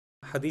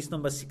Hadith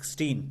number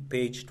 16,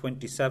 page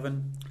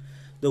 27.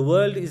 The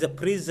world is a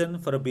prison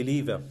for a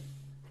believer.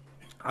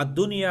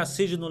 Ad-dunya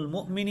sijnul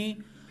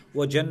mu'mini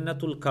wa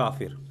jannatul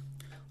kafir.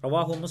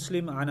 Rawahu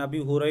Muslim an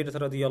Abi Hurairah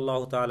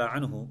radiyallahu ta'ala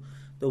anhu.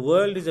 The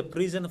world is a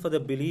prison for the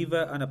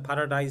believer and a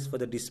paradise for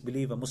the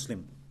disbeliever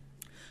Muslim.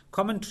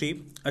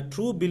 Commentary: a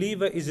true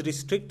believer is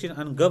restricted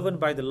and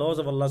governed by the laws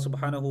of Allah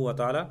subhanahu wa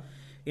ta'ala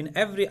in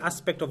every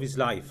aspect of his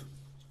life.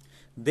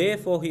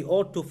 Therefore, he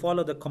ought to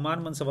follow the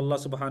commandments of Allah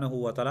subhanahu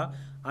wa ta'ala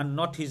and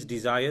not his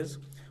desires,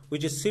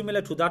 which is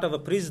similar to that of a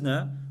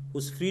prisoner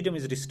whose freedom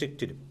is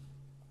restricted.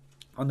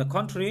 On the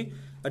contrary,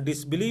 a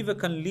disbeliever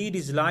can lead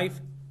his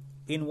life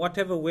in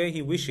whatever way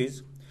he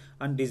wishes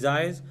and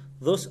desires,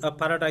 thus a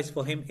paradise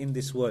for him in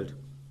this world.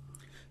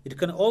 It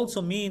can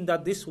also mean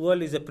that this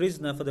world is a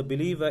prisoner for the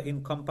believer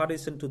in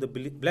comparison to the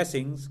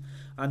blessings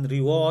and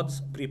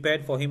rewards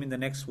prepared for him in the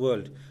next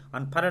world,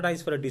 and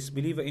paradise for a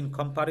disbeliever in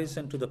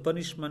comparison to the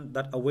punishment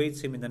that awaits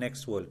him in the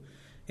next world.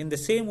 In the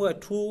same way, a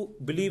true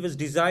believer's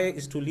desire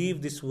is to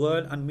leave this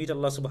world and meet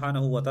Allah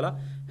subhanahu wa ta'ala,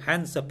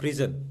 hence a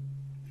prison.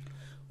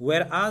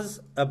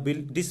 Whereas a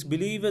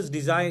disbeliever's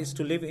desire is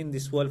to live in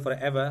this world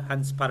forever,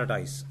 hence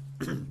paradise.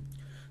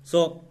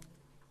 So,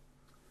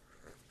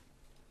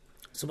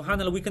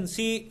 subhanAllah, we can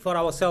see for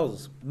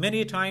ourselves.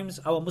 Many times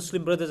our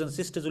Muslim brothers and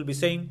sisters will be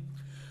saying,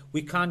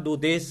 we can't do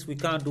this, we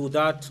can't do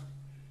that,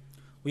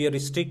 we are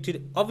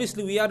restricted.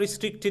 Obviously we are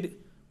restricted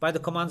by the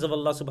commands of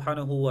Allah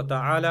subhanahu wa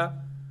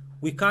ta'ala.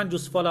 We can't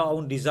just follow our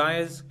own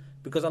desires,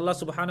 because Allah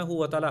subhanahu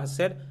wa ta'ala has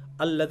said,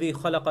 الَّذِي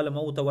خَلَقَ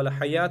الْمَوْتَ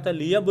وَالْحَيَاةَ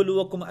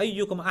لِيَبْلُوَكُمْ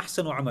أَيُّكُمْ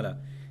أَحْسَنُ عَمَلًا.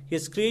 He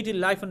has created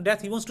life and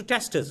death. He wants to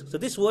test us. So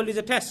this world is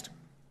a test.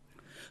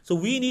 So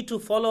we need to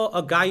follow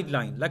a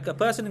guideline. Like a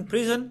person in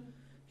prison,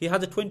 he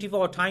has a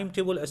 24-hour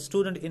timetable. A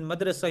student in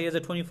madrasa, he has a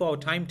 24-hour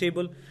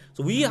timetable.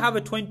 So we have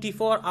a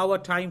 24-hour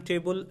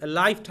timetable, a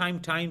lifetime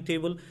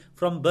timetable,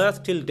 from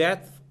birth till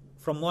death,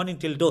 from morning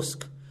till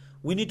dusk.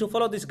 We need to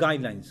follow these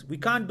guidelines. We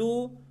can't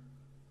do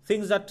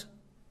things that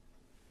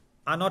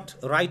are not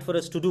right for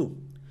us to do.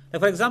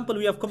 Like for example,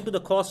 we have come to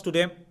the course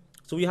today,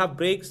 so we have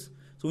breaks.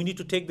 So we need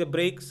to take the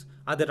breaks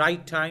at the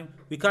right time.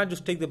 We can't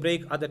just take the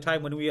break at the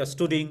time when we are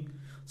studying.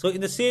 So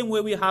in the same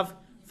way, we have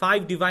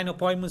 5 divine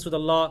appointments with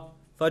Allah: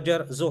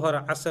 Fajr,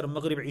 Zuhr, Asr,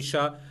 Maghrib,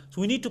 Isha. So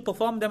we need to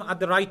perform them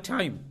at the right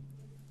time.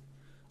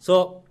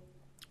 So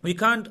we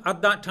can't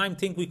at that time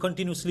think we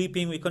continue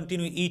sleeping, we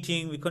continue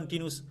eating, we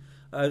continue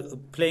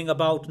playing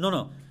about.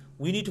 No.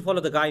 We need to follow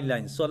the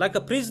guidelines. So like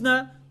a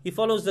prisoner, he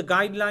follows the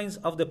guidelines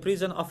of the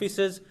prison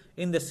officers.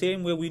 In the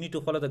same way, we need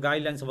to follow the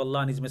guidelines of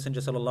Allah and His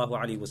Messenger sallallahu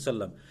alaihi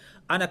wasallam.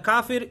 And a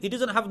kafir, he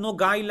doesn't have no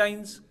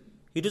guidelines.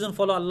 He doesn't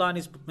follow Allah and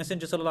His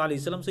Messenger sallallahu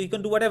alaihi wasallam. So he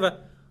can do whatever.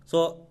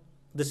 So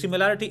the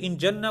similarity in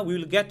Jannah, we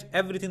will get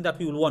everything that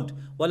we will want.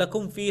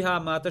 وَلَكُمْ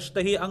فِيهَا مَا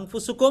تَشْتَهِي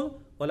أَنفُسُكُمْ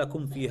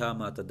وَلَكُمْ فِيهَا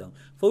مَا تَدَّعُونَ.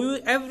 For you,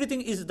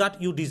 everything is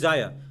that you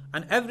desire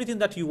and everything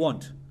that you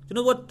want. You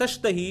know what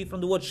tashtahi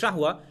from the word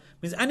shahwa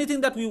means?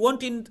 Anything that we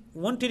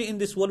wanted in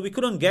this world we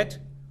couldn't get,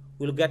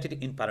 we'll get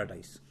it in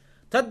paradise.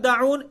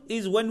 Tadda'un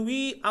is when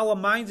our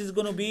minds is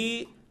going to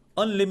be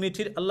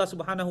unlimited. Allah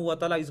subhanahu wa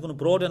ta'ala is going to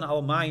broaden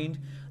our mind.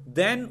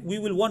 Then we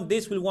will want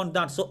this, we'll want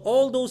that. So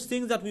all those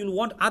things that we will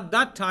want at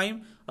that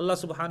time, Allah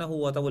subhanahu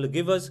wa ta'ala will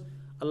give us.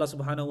 Allah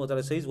subhanahu wa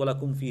ta'ala says,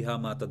 وَلَكُمْ فِيهَا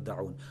مَا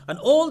تَدَّعُونَ. And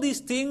all these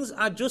things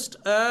are just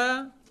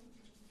a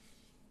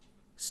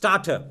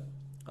starter.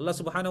 Allah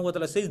subhanahu wa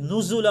ta'ala says,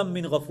 نُزُلًا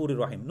مِّن غَفُورِ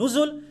rahim.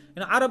 Nuzul,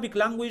 in Arabic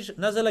language,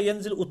 nazala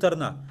yanzil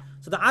utarna.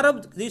 So the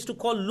Arab, they used to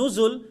call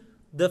nuzul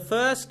the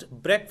first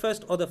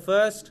breakfast or the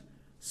first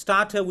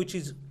starter which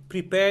is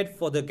prepared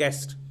for the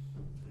guest.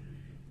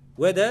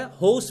 Where the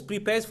host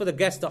prepares for the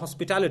guest, the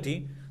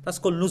hospitality, that's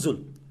called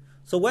nuzul.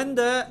 So when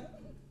the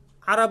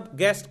Arab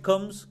guest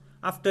comes,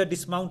 after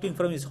dismounting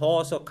from his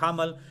horse or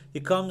camel, he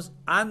comes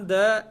and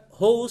the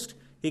host,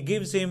 he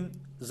gives him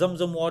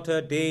zamzam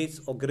water,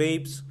 dates or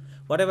grapes,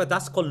 whatever,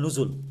 that's called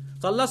nuzul.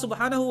 So Allah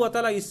subhanahu wa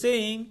ta'ala is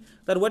saying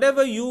that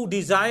whatever you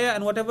desire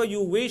and whatever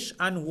you wish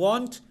and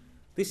want,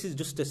 this is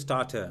just a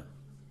starter.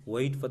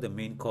 Wait for the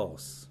main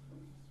course.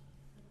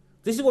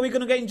 This is what we're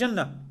going to get in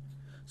Jannah.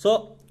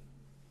 So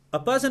a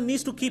person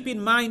needs to keep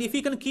in mind, if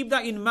he can keep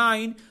that in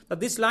mind, that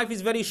this life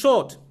is very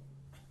short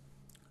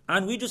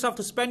and we just have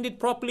to spend it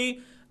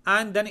properly,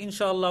 and then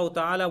inshallah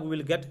ta'ala we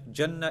will get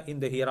Jannah in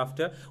the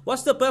hereafter.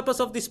 What's the purpose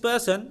of this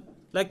person?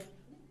 Like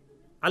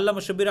Allāh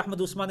Shabir Ahmad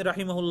Usmani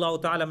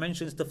rahimahullah ta'ala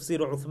mentions Tafsir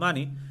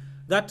Uthmani,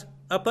 that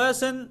a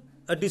person,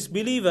 a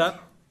disbeliever,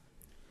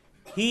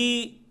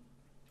 he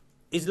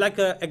is like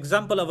an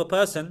example of a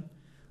person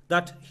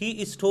that he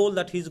is told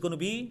that he's going to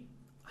be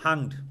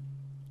hanged.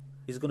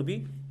 He's going to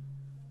be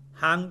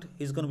hanged,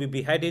 he's going to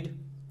be beheaded.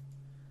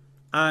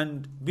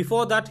 And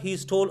before that he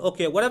is told,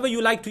 okay, whatever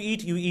you like to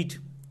eat, you eat.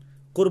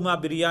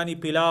 Kurma, biryani,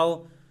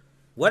 pilau,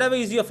 whatever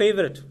is your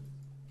favorite.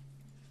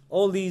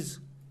 All these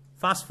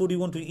fast food you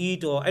want to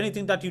eat or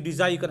anything that you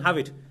desire, you can have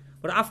it.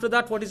 But after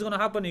that, what is going to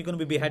happen? You're going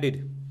to be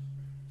beheaded.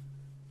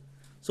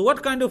 So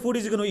what kind of food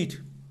is he going to eat?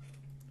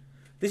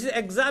 This is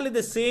exactly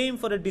the same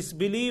for a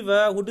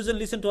disbeliever who doesn't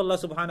listen to Allah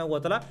subhanahu wa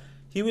ta'ala.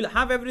 He will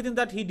have everything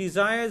that he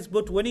desires,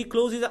 but when he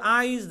closes his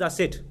eyes, that's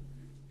it.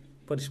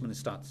 Punishment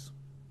starts.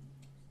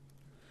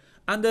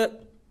 And the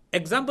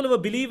example of a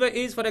believer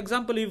is, for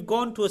example, you've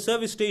gone to a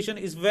service station,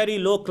 is very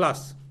low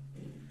class.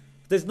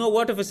 There's no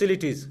water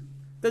facilities.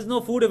 There's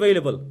no food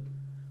available.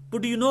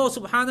 But do you know,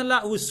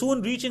 subhanallah, we're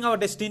soon reaching our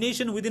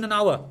destination within an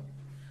hour.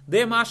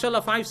 There,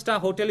 mashallah, 5-star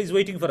hotel is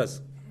waiting for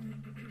us.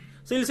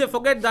 So you'll say,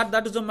 forget that,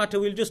 that doesn't matter.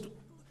 We'll just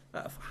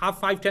have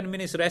 5-10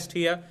 minutes rest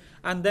here,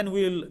 and then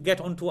we'll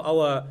get onto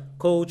our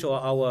coach or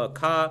our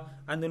car,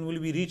 and then we'll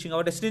be reaching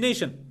our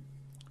destination.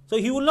 So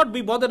he will not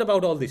be bothered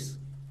about all this.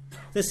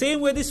 The same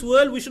way this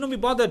world, we shouldn't be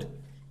bothered.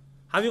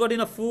 Have you got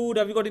enough food?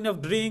 Have you got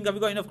enough drink? Have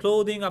you got enough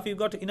clothing? Have you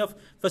got enough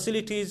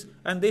facilities?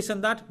 And this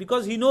and that.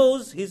 Because he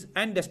knows his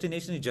end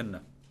destination is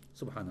Jannah.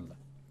 Subhanallah.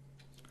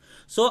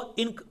 So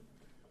in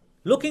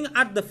looking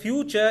at the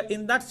future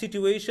in that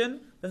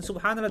situation, then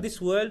subhanallah,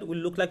 this world will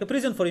look like a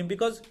prison for him,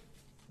 because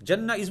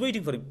Jannah is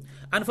waiting for him.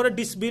 And for a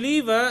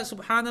disbeliever,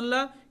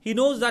 subhanallah, he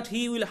knows that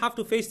he will have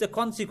to face the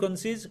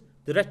consequences,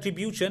 the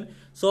retribution.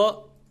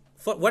 So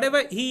for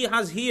whatever he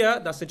has here,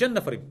 that's a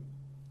Jannah for him.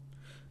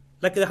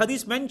 Like the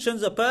hadith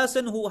mentions, a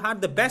person who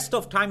had the best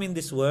of time in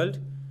this world,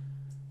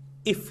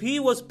 if he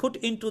was put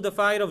into the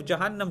fire of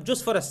Jahannam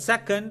just for a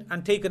second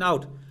and taken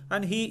out,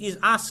 and he is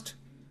asked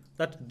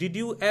that, did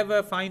you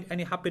ever find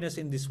any happiness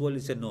in this world? He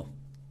said no.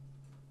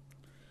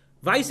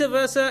 Vice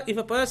versa, if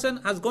a person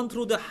has gone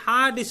through the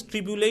hardest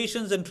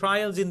tribulations and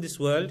trials in this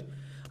world,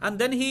 and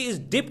then he is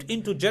dipped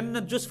into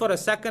Jannah just for a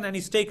second and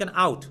is taken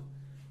out,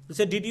 he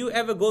said, did you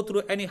ever go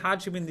through any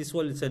hardship in this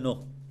world? He said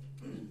no.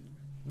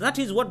 That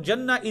is what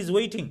Jannah is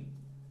waiting.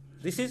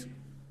 This is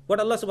what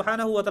Allah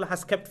subhanahu wa ta'ala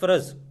has kept for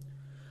us.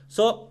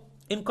 So,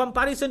 in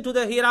comparison to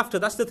the hereafter,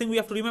 that's the thing we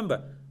have to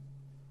remember.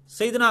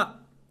 Sayyidina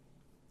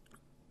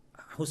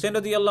Hussein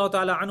radiyallahu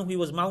ta'ala anhu, he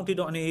was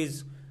mounted on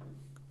his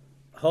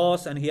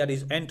horse and he had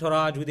his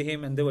entourage with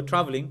him and they were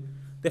traveling.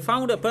 They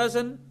found a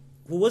person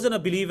who wasn't a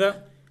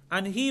believer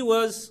and he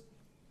was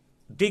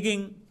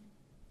digging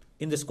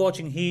in the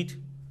scorching heat.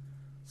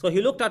 So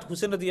he looked at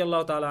Hussein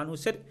radiyallahu ta'ala anhu and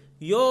said,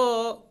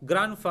 your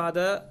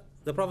grandfather,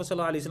 the Prophet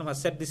sallallahu alaihi wasallam, has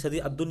said this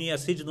hadith, ad-dunya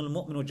sijnul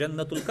mu'minu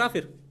jannatul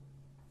kafir.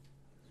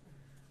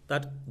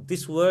 That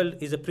this world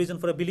is a prison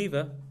for a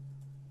believer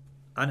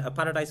and a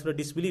paradise for a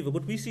disbeliever.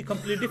 But we see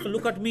completely different.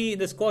 Look at me in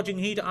the scorching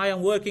heat. I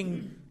am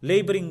working,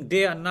 laboring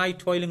day and night,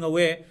 toiling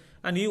away.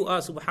 And you are,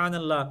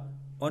 subhanallah,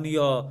 on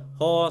your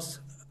horse,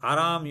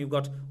 aram, you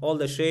got all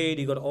the shade,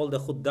 you got all the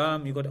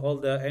khuddam, you got all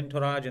the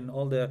entourage and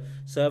all the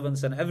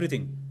servants and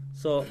everything.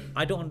 So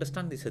I don't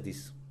understand this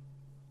hadith.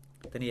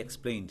 Then he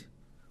explained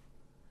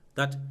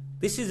that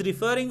this is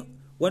referring,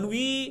 when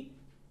we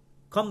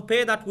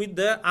compare that with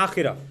the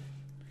akhirah,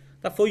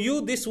 that for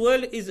you this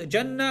world is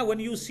Jannah when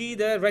you see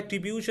the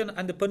retribution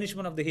and the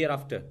punishment of the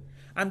hereafter.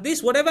 And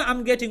this, whatever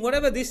I'm getting,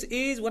 whatever this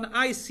is, when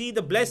I see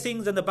the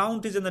blessings and the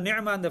bounties and the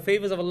ni'mah and the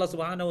favors of Allah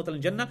subhanahu wa ta'ala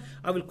in Jannah,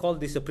 I will call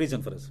this a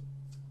prison for us.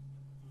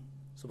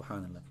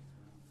 Subhanallah.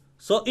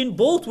 So in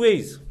both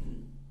ways,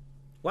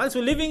 whilst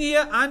we're living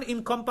here and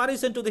in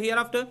comparison to the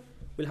hereafter,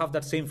 we'll have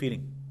that same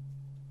feeling.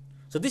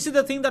 So this is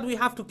the thing that we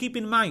have to keep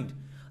in mind,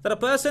 that a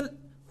person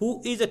who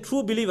is a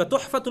true believer,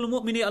 tuhfatul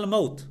mu'mini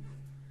al-maut,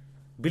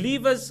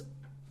 believers'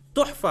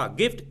 tuhfa,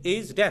 gift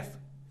is death.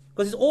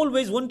 Because he's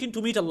always wanting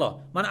to meet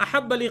Allah. Man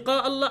ahabba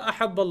liqa Allah,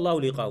 ahabba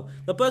Allah liqa'u.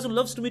 The person who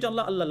loves to meet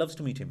Allah, Allah loves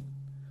to meet him.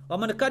 Wa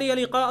man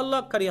kariha liqa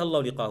Allah, kariha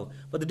Allah liqa'u.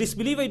 But the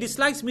disbeliever, he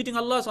dislikes meeting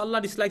Allah, so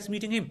Allah dislikes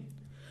meeting him.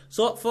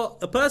 So for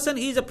a person,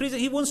 he is a prison,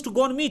 he wants to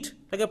go and meet.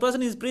 Like a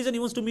person in prison, he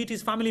wants to meet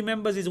his family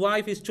members, his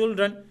wife, his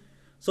children.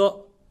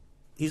 So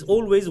he's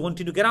always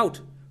wanting to get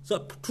out. So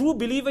a true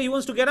believer, he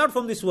wants to get out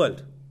from this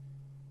world.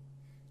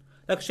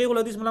 Like Shaykh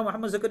Hadeeth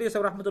Muhammad Zakaria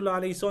rahmatullah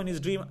alayhi saw in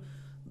his dream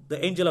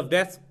the angel of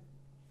death.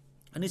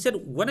 And he said,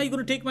 when are you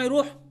going to take my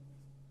ruh?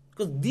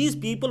 Because these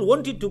people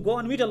wanted to go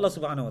and meet Allah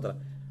subhanahu wa ta'ala.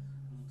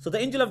 So the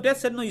angel of death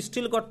said, no, you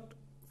still got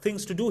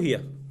things to do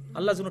here.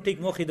 Allah is going to take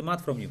more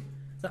khidmat from you.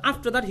 So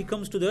after that he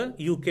comes to the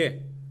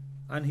UK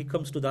and he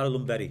comes to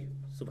Darul Umbari.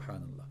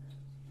 Subhanallah.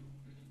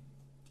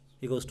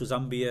 He goes to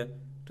Zambia,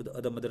 to the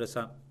other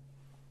madrasa.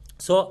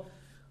 So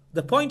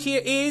the point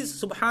here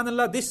is,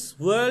 subhanallah, this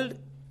world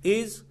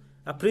is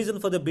a prison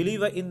for the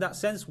believer. In that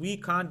sense, we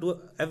can't do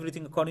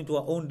everything according to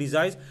our own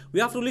desires. We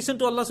have to listen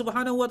to Allah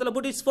subhanahu wa ta'ala,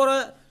 but it's for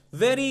a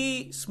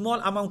very small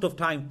amount of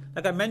time.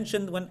 Like I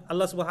mentioned, when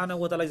Allah subhanahu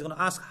wa ta'ala is going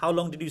to ask, how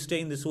long did you stay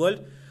in this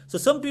world? So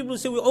some people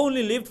say we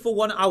only lived for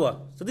 1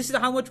 hour. So this is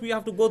how much we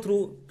have to go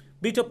through.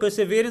 Bit of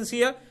perseverance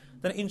here.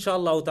 Then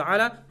inshallah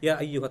ta'ala, Ya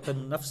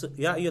ayyuhan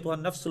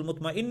nafsul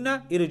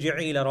mutma'inna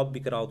irji'i ila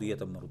rabbika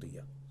radiyatan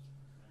mardiyya.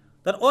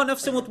 That, oh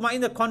nafs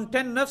mutma'inna,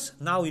 content nafs,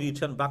 now you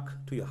return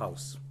back to your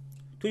house,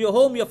 to your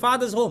home, your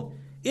father's home.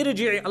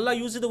 Irji'i, Allah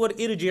uses the word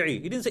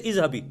irji'i. He didn't say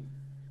izhabi.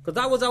 Because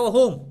that was our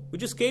home. We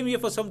just came here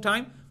for some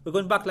time. We're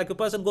going back, like a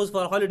person goes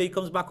for a holiday, he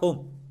comes back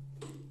home.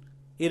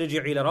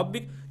 Irji'i ila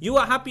rabbik. You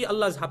are happy,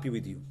 Allah is happy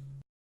with you.